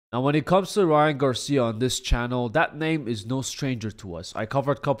Now, when it comes to Ryan Garcia on this channel, that name is no stranger to us. I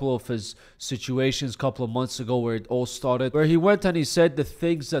covered a couple of his situations a couple of months ago where it all started, where he went and he said the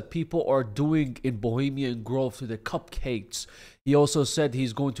things that people are doing in Bohemian Grove to the cupcakes. He also said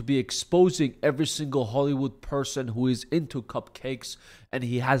he's going to be exposing every single Hollywood person who is into cupcakes, and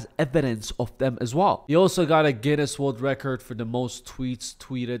he has evidence of them as well. He also got a Guinness World Record for the most tweets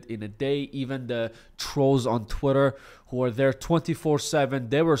tweeted in a day. Even the trolls on Twitter who are there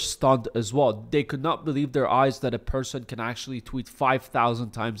 24/7, they were stunned as well. They could not believe their eyes that a person can actually tweet 5,000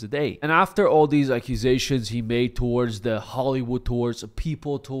 times a day. And after all these accusations he made towards the Hollywood, towards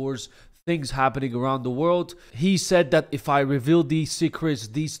people, towards things happening around the world, he said that if I reveal these secrets,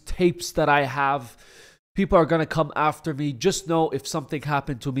 these tapes that I have, people are gonna come after me. Just know if something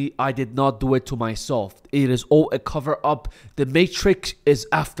happened to me, I did not do it to myself. It is all a cover up. The Matrix is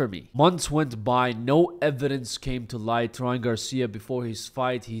after me. Months went by, no evidence came to light. Ryan Garcia, before his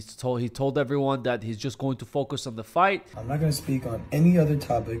fight, he told everyone that he's just going to focus on the fight. I'm not gonna speak on any other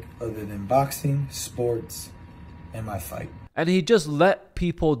topic other than boxing, sports, and my fight. And he just let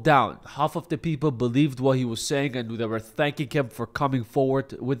people down. Half of the people believed what he was saying and they were thanking him for coming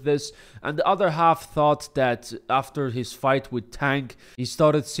forward with this. And the other half thought that after his fight with Tank, he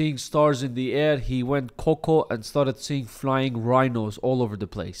started seeing stars in the air. He went coco and started seeing flying rhinos all over the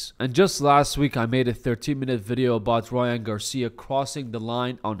place. And just last week, I made a 13-minute video about Ryan Garcia crossing the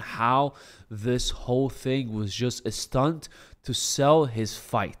line on how this whole thing was just a stunt to sell his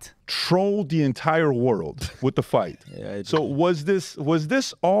fight. Trolled the entire world with the fight. Yeah, so was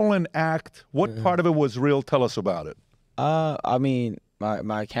this all an act? What part of it was real? Tell us about it. I mean,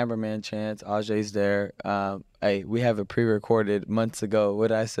 my cameraman Chance, Ajay's there. Hey, we have it pre-recorded months ago. What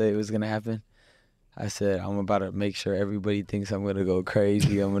did I say was gonna happen? I said I'm about to make sure everybody thinks I'm gonna go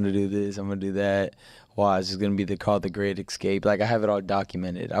crazy. I'm gonna do this. I'm gonna do that. Watch, it's gonna be called the Great Escape. Like I have it all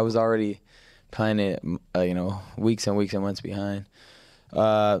documented. I was already planning it, you know, weeks and weeks and months behind.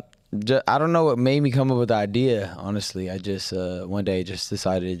 I don't know what made me come up with the idea, honestly. I just, one day, just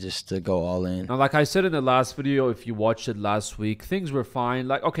decided just to go all in. Now, like I said in the last video, if you watched it last week, things were fine.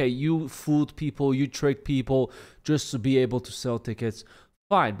 Like, okay, you fooled people, you tricked people just to be able to sell tickets.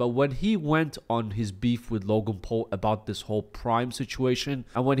 Fine, but when he went on his beef with Logan Paul about this whole Prime situation,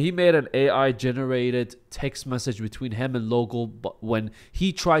 and when he made an AI-generated text message between him and Logan, but when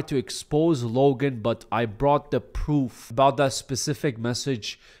he tried to expose Logan, but I brought the proof about that specific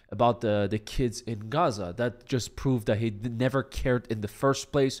message about the kids in Gaza, that just proved that he never cared in the first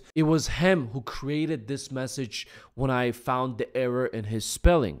place. It was him who created this message when I found the error in his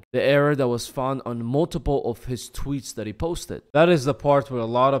spelling, the error that was found on multiple of his tweets that he posted. That is the part where a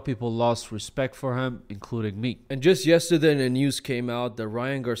lot of people lost respect for him, including me. And just yesterday the news came out that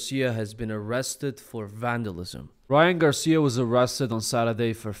Ryan Garcia has been arrested for vandalism. Ryan Garcia was arrested on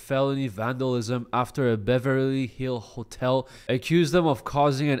Saturday for felony vandalism after a Beverly Hills hotel accused them of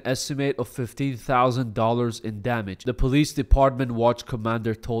causing an estimate of $15,000 in damage, the police department watch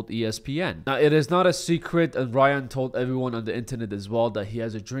commander told ESPN. Now, it is not a secret, and Ryan told everyone on the internet as well, that he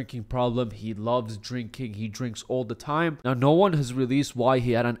has a drinking problem. He loves drinking. He drinks all the time. Now, no one has released why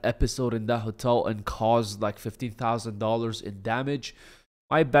he had an episode in that hotel and caused like $15,000 in damage.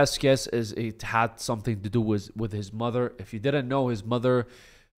 My best guess is it had something to do with his mother. If you didn't know, his mother,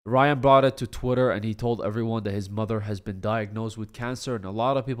 Ryan brought it to Twitter and he told everyone that his mother has been diagnosed with cancer, and a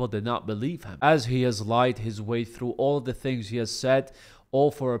lot of people did not believe him, as he has lied his way through all of the things he has said,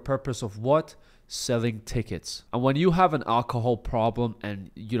 all for a purpose of what? Selling tickets. And when you have an alcohol problem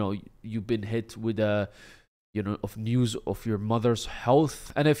and, you know, you've been hit with a of news of your mother's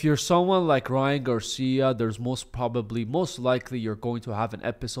health, and if you're someone like Ryan Garcia, there's most likely you're going to have an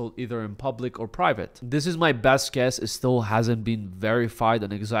episode either in public or private. This is my best guess. It still hasn't been verified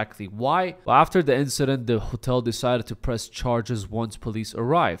on exactly why, but after the incident, the hotel decided to press charges once police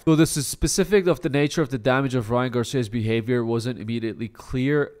arrived. So this is specific of the nature of the damage of Ryan Garcia's behavior wasn't immediately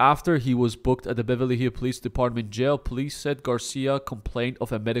clear. After he was booked at the Beverly Hills Police Department jail, police said Garcia complained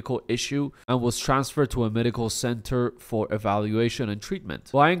of a medical issue and was transferred to a medical center for evaluation and treatment.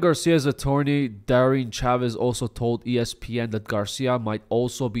 Ryan Garcia's attorney, Darren Chavez, also told ESPN that Garcia might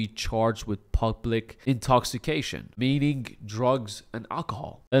also be charged with public intoxication, meaning drugs and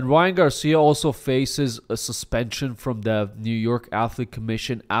alcohol. And Ryan Garcia also faces a suspension from the New York Athletic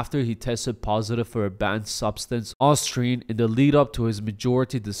Commission after he tested positive for a banned substance, Ostrine, in the lead up to his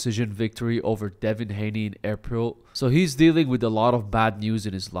majority decision victory over Devin Haney in April. So he's dealing with a lot of bad news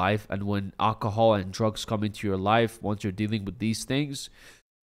in his life, and when alcohol and drugs come into your life, once you're dealing with these things,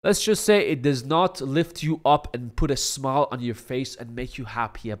 Let's just say it does not lift you up and put a smile on your face and make you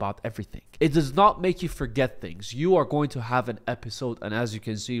happy about everything. It does not make you forget things. You are going to have an episode, and as you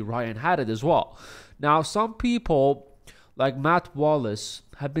can see, Ryan had it as well. Now, some people like Matt Wallace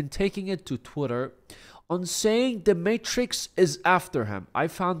have been taking it to Twitter on saying the Matrix is after him. I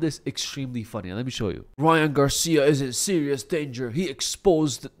found this extremely funny. Let me show you. Ryan Garcia is in serious danger. He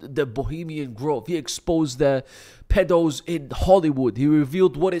exposed the Bohemian Grove. He exposed the pedos in Hollywood. He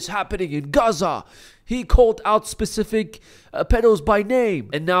revealed what is happening in Gaza. He called out specific pedos by name.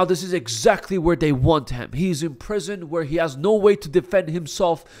 And now this is exactly where they want him. He's in prison where he has no way to defend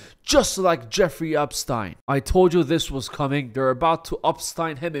himself, just like Jeffrey Epstein. I told you this was coming. They're about to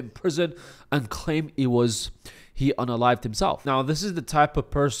Epstein him in prison and claim he unalived himself. Now, this is the type of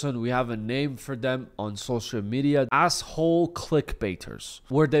person, we have a name for them on social media, asshole clickbaiters,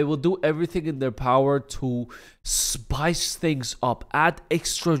 where they will do everything in their power to spice things up, add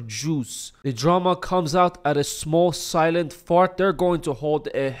extra juice. The drama comes out at a small silent fart. They're going to hold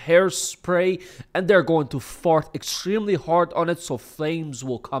a hairspray and they're going to fart extremely hard on it so flames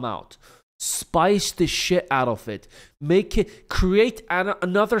will come out. Spice the shit out of it. Make it, create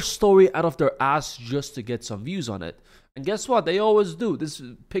another story out of their ass just to get some views on it. And guess what? They always do. This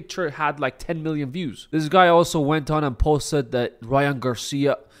picture had like 10 million views. This guy also went on and posted that Ryan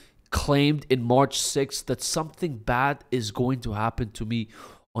Garcia claimed in March 6th that something bad is going to happen to me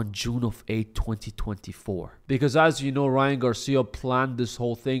on June of 8th, 2024. Because as you know, Ryan Garcia planned this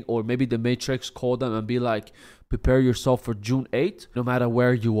whole thing, or maybe the Matrix called them and be like, prepare yourself for June 8th, no matter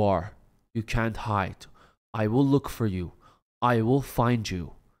where you are. You can't hide. I will look for you. I will find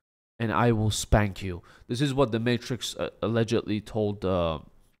you. And I will spank you. This is what the Matrix allegedly told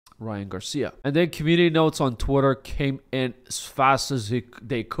Ryan Garcia. And then community notes on Twitter came in as fast as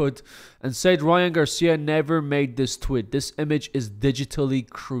they could and said Ryan Garcia never made this tweet. This image is digitally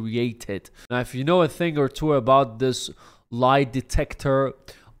created. Now, if you know a thing or two about this lie detector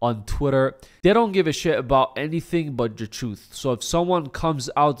on Twitter, they don't give a shit about anything but the truth. So if someone comes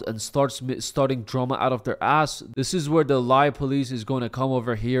out and starting drama out of their ass, this is where the lie police is going to come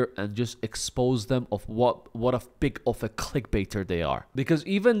over here and just expose them of what a big of a clickbaiter they are. Because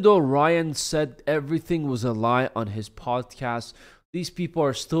even though Ryan said everything was a lie on his podcast, these people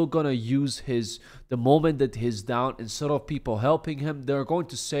are still going to use the moment that he's down, instead of people helping him, they're going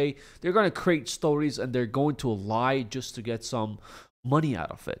to create stories and they're going to lie just to get some money out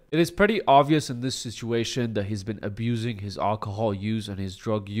of it. It is pretty obvious in this situation that he's been abusing his alcohol use and his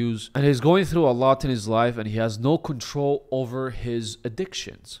drug use, and he's going through a lot in his life and he has no control over his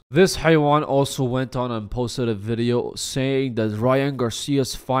addictions. This Haywan also went on and posted a video saying that Ryan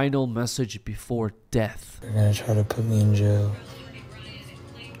Garcia's final message before death. They're gonna try to put me in jail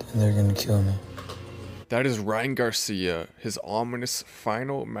and they're gonna kill me. That is Ryan Garcia, his ominous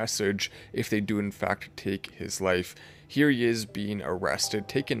final message if they do in fact take his life. Here he is being arrested,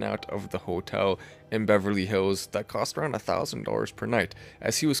 taken out of the hotel in Beverly Hills that cost around $1,000 per night,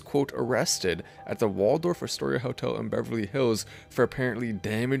 as he was, quote, arrested at the Waldorf Astoria Hotel in Beverly Hills for apparently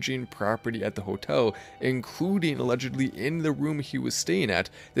damaging property at the hotel, including allegedly in the room he was staying at.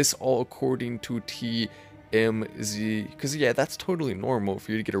 This all according to TMZ, because yeah, that's totally normal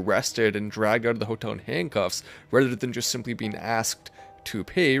for you to get arrested and dragged out of the hotel in handcuffs rather than just simply being asked to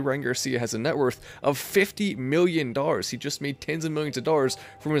pay. Ryan Garcia has a net worth of $50 million. He just made tens of millions of dollars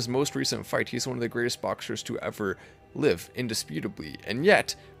from his most recent fight. He's one of the greatest boxers to ever live, indisputably. And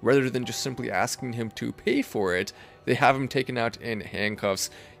yet, rather than just simply asking him to pay for it, they have him taken out in handcuffs.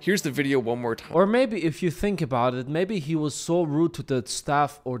 Here's the video one more time. Or maybe if you think about it, maybe he was so rude to the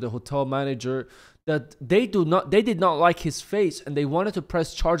staff or the hotel manager that they did not like his face and they wanted to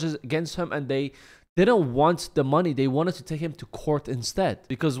press charges against him, and they didn't want the money. They wanted to take him to court instead.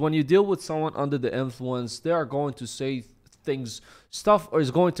 Because when you deal with someone under the influence, they are going to say stuff is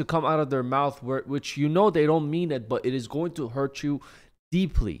going to come out of their mouth which you know they don't mean it, but it is going to hurt you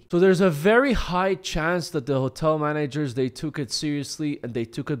deeply. So there's a very high chance that the hotel managers, they took it seriously and they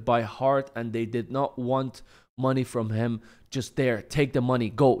took it by heart, and they did not want money from him. Just there, take the money,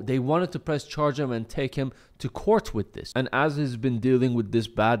 go. They wanted to press charge him and take him to court with this. And as he's been dealing with this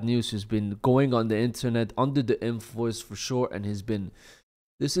bad news, he's been going on the internet under the influence for sure, and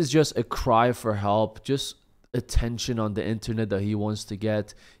this is just a cry for help, just attention on the internet that he wants to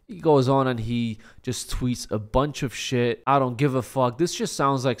get. He goes on and he just tweets a bunch of shit. I don't give a fuck. This just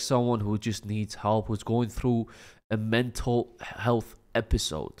sounds like someone who just needs help, who's going through a mental health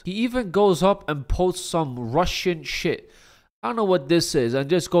episode. He even goes up and posts some Russian shit. I don't know what this is, and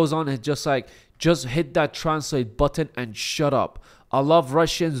just goes on and just hit that translate button and shut up. I love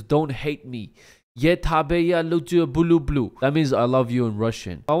Russians, don't hate me. Ye tabeya lutu bulu blue. That means I love you in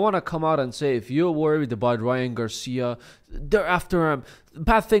Russian. I want to come out and say, if you're worried about Ryan Garcia, they're after him.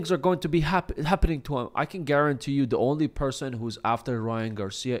 Bad things are going to be happening to him. I can guarantee you the only person who's after Ryan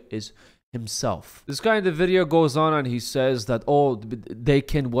Garcia is himself. This guy in the video goes on and he says that, oh, they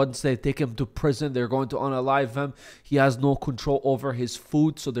can, once they take him to prison, they're going to unalive him. He has no control over his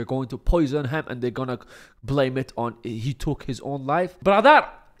food, so they're going to poison him and they're gonna blame it on he took his own life. Brother,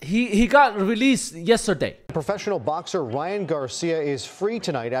 he got released yesterday. Professional boxer Ryan Garcia is free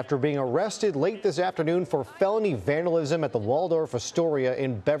tonight after being arrested late this afternoon for felony vandalism at the Waldorf Astoria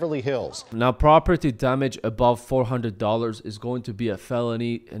in Beverly Hills. Now, property damage above $400 is going to be a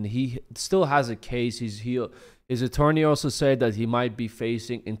felony, and he still has a case. His attorney also said that he might be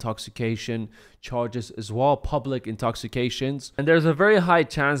facing intoxication charges as well, public intoxications. And there's a very high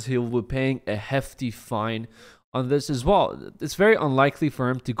chance he'll be paying a hefty fine on this as well. It's very unlikely for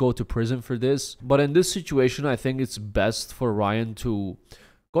him to go to prison for this, but in this situation I think it's best for Ryan to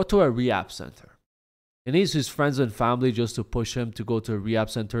go to a rehab center. He needs his friends and family just to push him to go to a rehab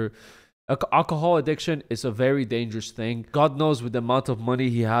center. Alcohol addiction is a very dangerous thing. God knows with the amount of money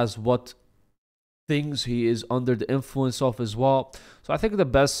he has what things he is under the influence of as well. So I think the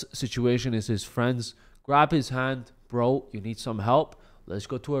best situation is his friends grab his hand, bro, you need some help, let's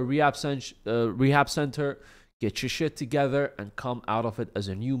go to a rehab center, get your shit together and come out of it as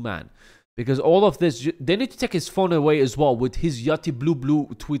a new man. Because all of this, they need to take his phone away as well with his yachty blue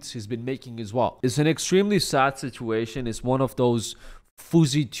tweets he's been making as well. It's an extremely sad situation. It's one of those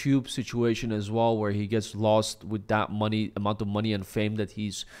fuzzy tube situation as well, where he gets lost with that amount of money and fame that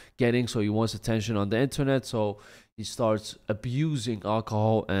he's getting. So he wants attention on the internet. So he starts abusing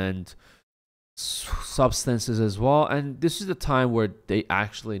alcohol and substances as well. And this is the time where they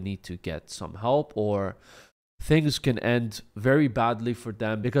actually need to get some help, or things can end very badly for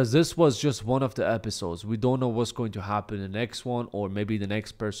them, because this was just one of the episodes. We don't know what's going to happen in the next one, or maybe the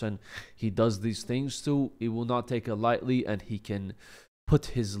next person he does these things to, he will not take it lightly and he can put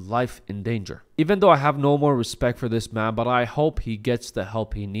his life in danger. Even though I have no more respect for this man, but I hope he gets the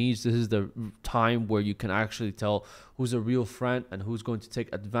help he needs. This is the time where you can actually tell who's a real friend and who's going to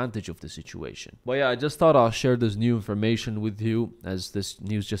take advantage of the situation. But yeah, I just thought I'll share this new information with you, as this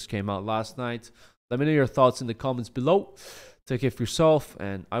news just came out last night. Let me know your thoughts in the comments below. Take care of yourself,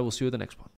 and I will see you in the next one.